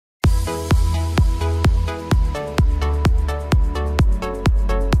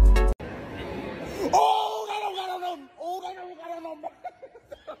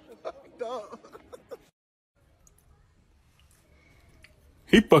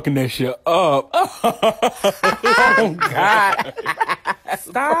He fucking that shit up. Oh, God.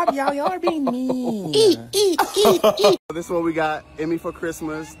 Stop, y'all. Y'all are being mean. This one we got Emmy for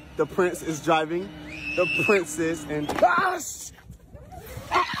Christmas. The prince is driving. The princess and gosh.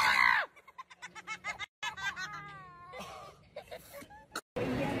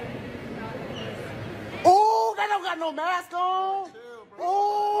 Oh, they don't got no mask on.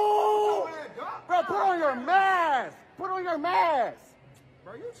 Oh, bro, put on your mask. Put on your mask.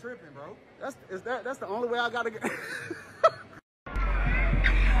 Bro, you tripping, bro. That's the only way I gotta get.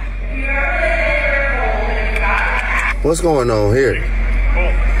 What's going on here? Keep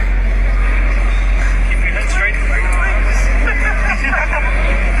your head straight.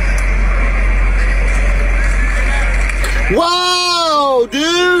 Whoa,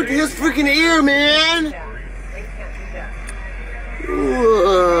 dude! His freaking ear, man!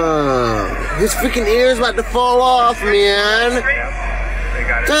 Whoa. His freaking ear's about to fall off, man!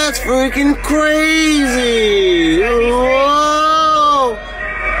 That's freaking crazy! Whoa!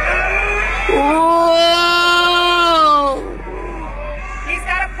 Whoa! He's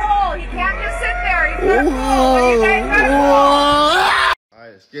got a pole. He can't just sit there. He's got a pole. Whoa! You guys got a pole.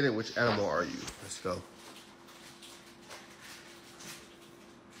 Alright, let's get it. Which animal are you? Let's go.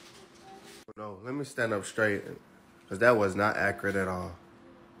 No, let me stand up straight, because that was not accurate at all.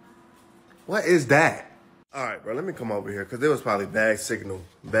 What is that? All right, bro, let me come over here, because there was probably bad signal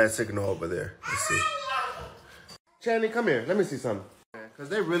over there. Let's see. Channing, come here. Let me see something. Because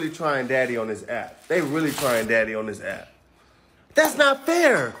they really trying daddy on this app. That's not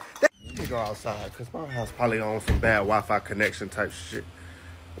fair. Let me go outside, because my house probably on some bad Wi-Fi connection type shit.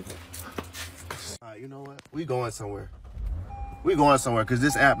 All right, you know what? We going somewhere. Because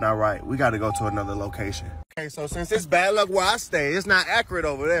this app not right. We got to go to another location. Okay, so since it's bad luck where I stay, it's not accurate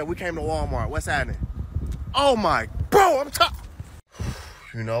over there. We came to Walmart. What's happening? Oh, my. Bro, I'm tough.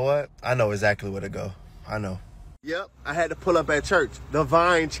 You know what? I know exactly where to go. I know. Yep, I had to pull up at church.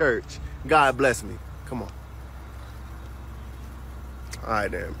 Divine Church. God bless me. Come on. All right,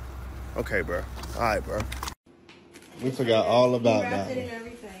 then. Okay, bro. All right, bro. We forgot all about that one.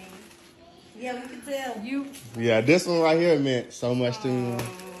 Yeah, we can tell. Yeah, this one right here meant so much to me.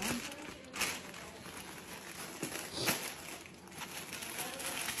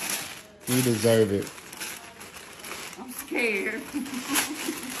 You deserve it. I'm scared.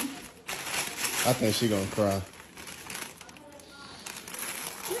 I think she gonna cry.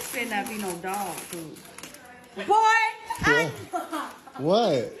 You said not be no dog food. Boy!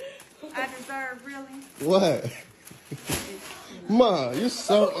 What? I deserve, really? What? Ma, you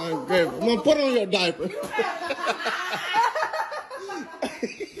so ungrateful. Ma, put on your diaper.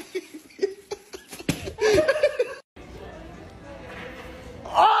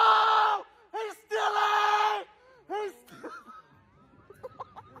 Oh, he's still alive. He's still.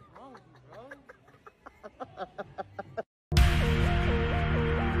 What's wrong with you, bro?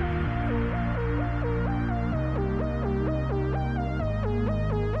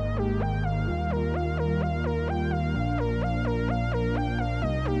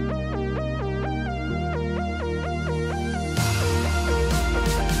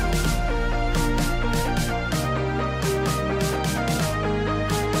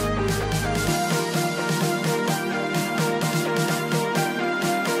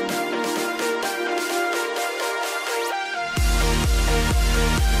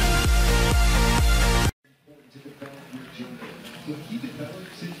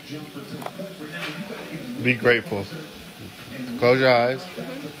 Be grateful. Close your eyes.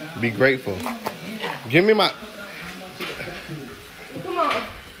 Be grateful. Give me my... Come on.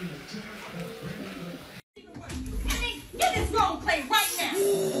 Get this role play right now.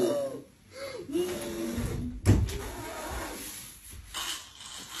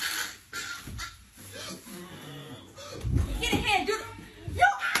 Get a hand, dude. You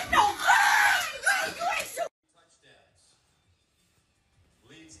ain't no girl. You ain't so. Touchdowns.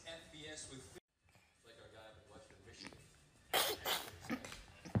 Leads FBS with like our guy in Western Michigan.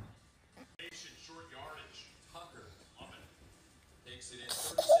 Short yardage. Tucker takes it in.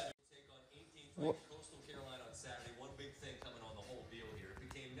 37 take on 18th ranked Coastal Carolina on Saturday. One big thing coming on the whole deal here. It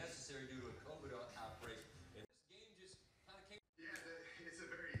became necessary due to a COVID outbreak. And this game just kind of came. Yeah, it's a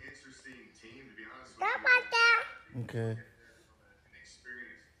very interesting team, to be honest with you. Okay.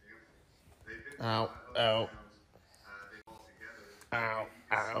 Ow, ow. Ow,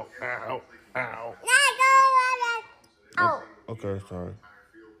 ow, ow, ow. Oh. Okay, sorry.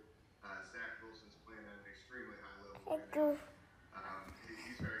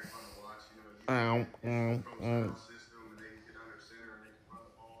 Ow, ow, ow.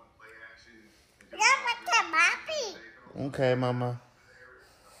 Okay, mama.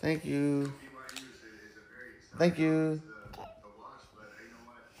 Thank you. Thank you.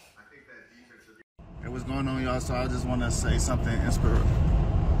 Hey, what's going on, y'all? So I just want to say something inspirational.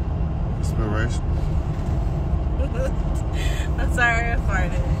 I'm sorry I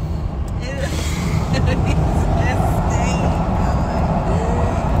farted.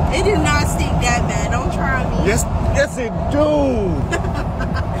 It did not stink that bad. Don't try me. Yes, it do.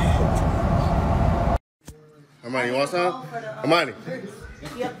 Hermione, you want some? Hermione.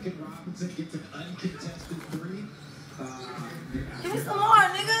 Yep. Give me some more,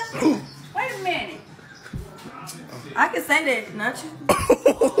 nigga. Wait a minute. I can say that, not you.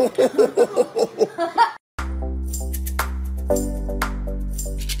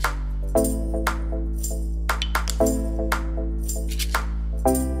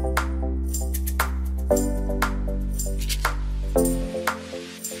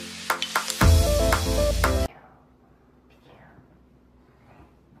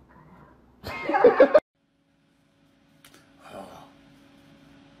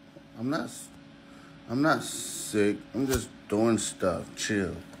 I'm not sick. I'm just doing stuff.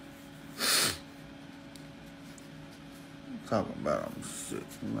 Chill. Talking about I'm sick.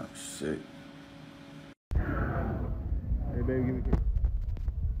 I'm not sick. Hey, baby, give me a kiss.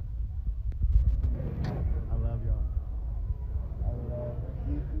 I love y'all. I love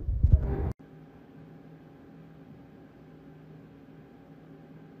you.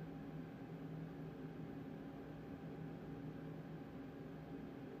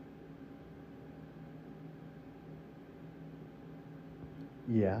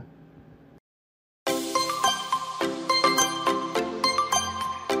 Yeah.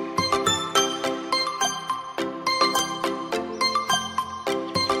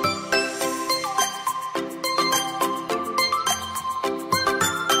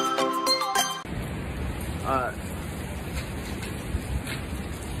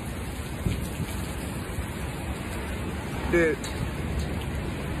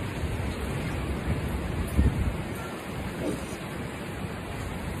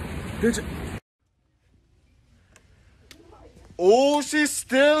 Did you? Oh, she's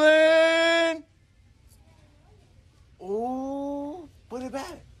stealing. Oh, put it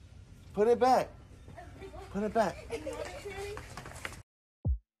back. Put it back. Put it back.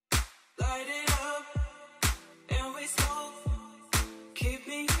 Light it up and we smoke. Keep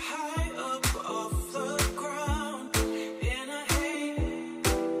me high up off the ground. In a haze,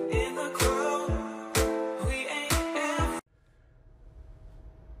 in the crowd. We ain't ever.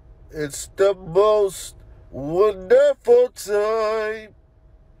 It's the most wonderful time.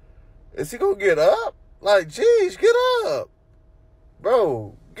 Is he gonna get up? Like, geez, get up.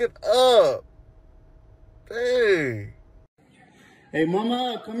 Bro, get up. Dang. Hey,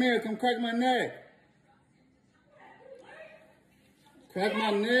 mama, come here. Come crack my neck. Crack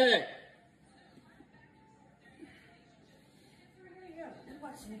my neck.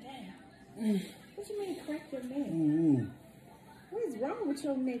 What you mean crack your neck? What is wrong with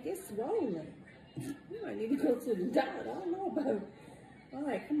your neck? It's swollen. You might need to go to the doctor. I don't know about it. All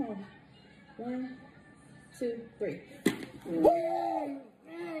right, come on. 1, 2, 3.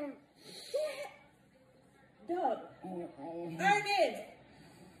 Dog. Ernest.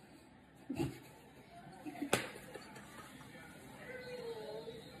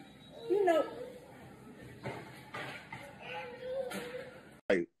 You know.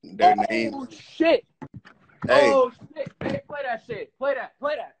 Like, their name. Oh, shit. Hey. Oh, shit. Hey, play that shit. Play that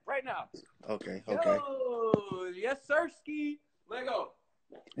right now. Okay. Yo, yes, sir, ski. Let go.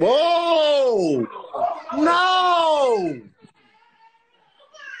 Whoa! No!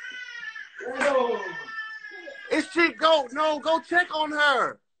 Is she go? No, go check on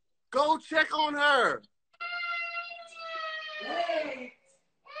her. Go check on her. Hey.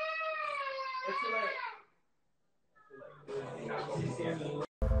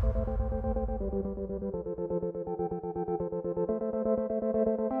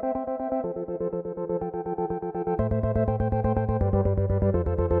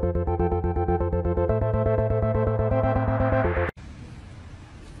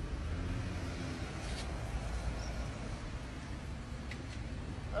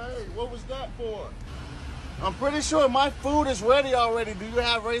 Hey, what was that for? I'm pretty sure my food is ready already. Do you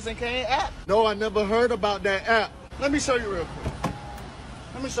have Raising Cane app? No, I never heard about that app. Let me show you real quick.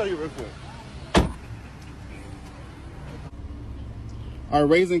 Our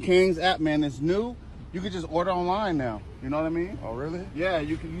Raising Cane's app, man, is new. You can just order online now. You know what I mean? Oh, really? Yeah,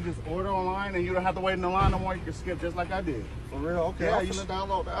 you just order online and you don't have to wait in the line no more. You can skip just like I did. For real? Okay, Yeah, I'm you finna should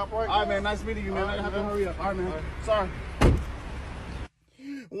download the app right now. All right, man. Nice meeting you, man. I have to hurry up. All right, man. Sorry.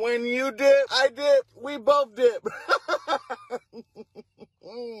 When you dip, I dip. We both dip.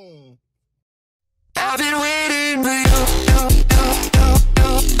 I've been waiting.